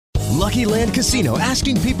Lucky Land Casino,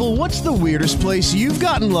 asking people, what's the weirdest place you've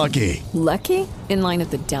gotten lucky? Lucky? In line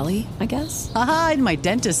at the deli, I guess? Aha, in my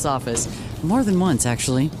dentist's office. More than once,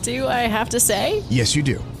 actually. Do I have to say? Yes, you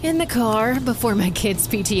do. In the car before my kids'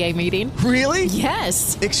 PTA meeting. Really?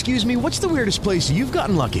 Yes. Excuse me, what's the weirdest place you've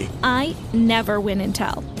gotten lucky? I never win and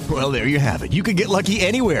tell. Well, there you have it. You can get lucky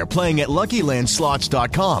anywhere, playing at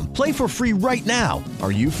LuckyLandSlots.com. Play for free right now.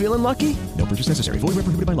 Are you feeling lucky? No purchase necessary. Void where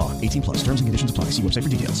prohibited by law. 18 plus. Terms and conditions apply. See website for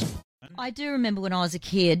details. I do remember when I was a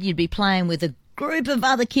kid, you'd be playing with a group of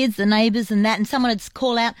other kids, the neighbours and that, and someone would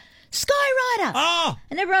call out, Skyrider! Oh!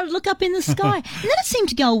 And everyone would look up in the sky. And then it seemed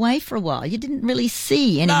to go away for a while. You didn't really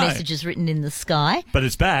see any messages written in the sky. But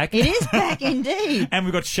it's back. It is back indeed. And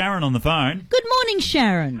we've got Sharon on the phone. Good morning,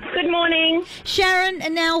 Sharon. Good morning. Sharon,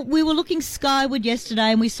 and now we were looking skyward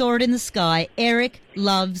yesterday and we saw it in the sky. Eric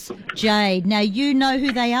loves Jade. Now you know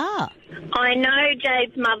who they are. I know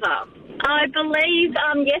Jade's mother. I believe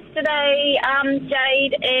yesterday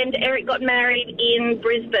Jade and Eric got married in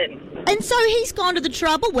Brisbane. And so he's gone to the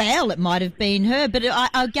trouble. Well, it might have been her, but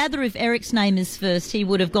I gather if Eric's name is first, he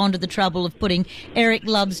would have gone to the trouble of putting Eric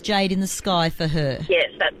loves Jade in the sky for her.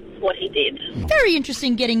 Yes, that's what he did. Very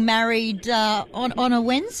interesting getting married on a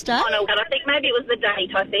Wednesday. And I think maybe it was the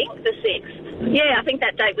date, the 6th. Yeah, I think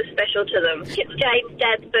that date was special to them. It's Jade's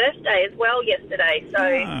dad's birthday as well yesterday,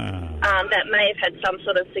 so... that may have had some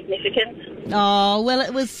sort of significance. Oh, well,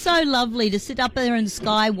 it was so lovely to sit up there in the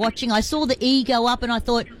sky watching. I saw the E go up and I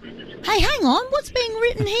thought, hey, hang on, what's being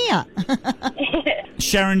written here?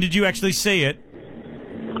 Sharon, did you actually see it?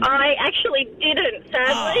 I actually didn't,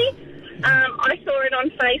 sadly. I saw it on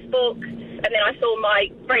Facebook, and then I saw my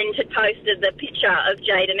friend had posted the picture of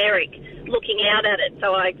Jade and Eric looking out at it,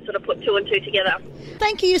 so I sort of put two and two together.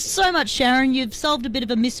 Thank you so much, Sharon. You've solved a bit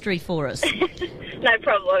of a mystery for us. No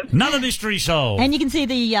problem. Another mystery solved. And you can see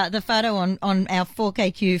the photo on our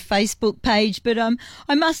 4KQ Facebook page, but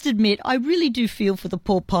I must admit, I really do feel for the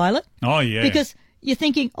poor pilot. Oh, yeah. Because you're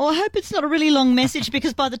thinking, I hope it's not a really long message,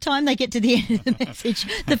 because by the time they get to the end of the message,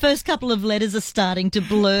 the first couple of letters are starting to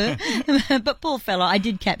blur. But poor fella, I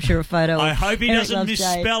did capture a photo. I hope he Eric doesn't loves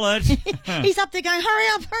misspell Jade. it. He's up there going, hurry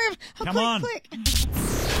up. Come on. Quick.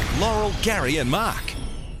 Laurel, Gary and Mark.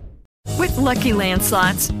 With Lucky Land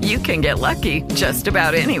Slots, you can get lucky just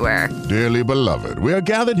about anywhere. Dearly beloved, we are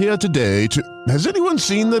gathered here today to... Has anyone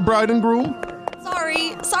seen the bride and groom?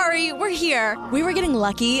 Sorry, we're here. We were getting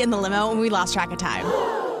lucky in the limo and we lost track of time.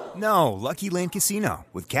 No, Lucky Land Casino,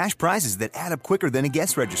 with cash prizes that add up quicker than a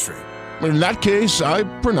guest registry. In that case, I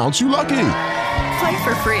pronounce you lucky. Play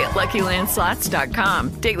for free at LuckyLandSlots.com.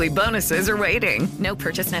 Daily bonuses are waiting. No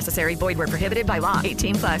purchase necessary. Void where prohibited by law.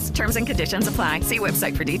 18 plus. Terms and conditions apply. See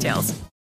website for details.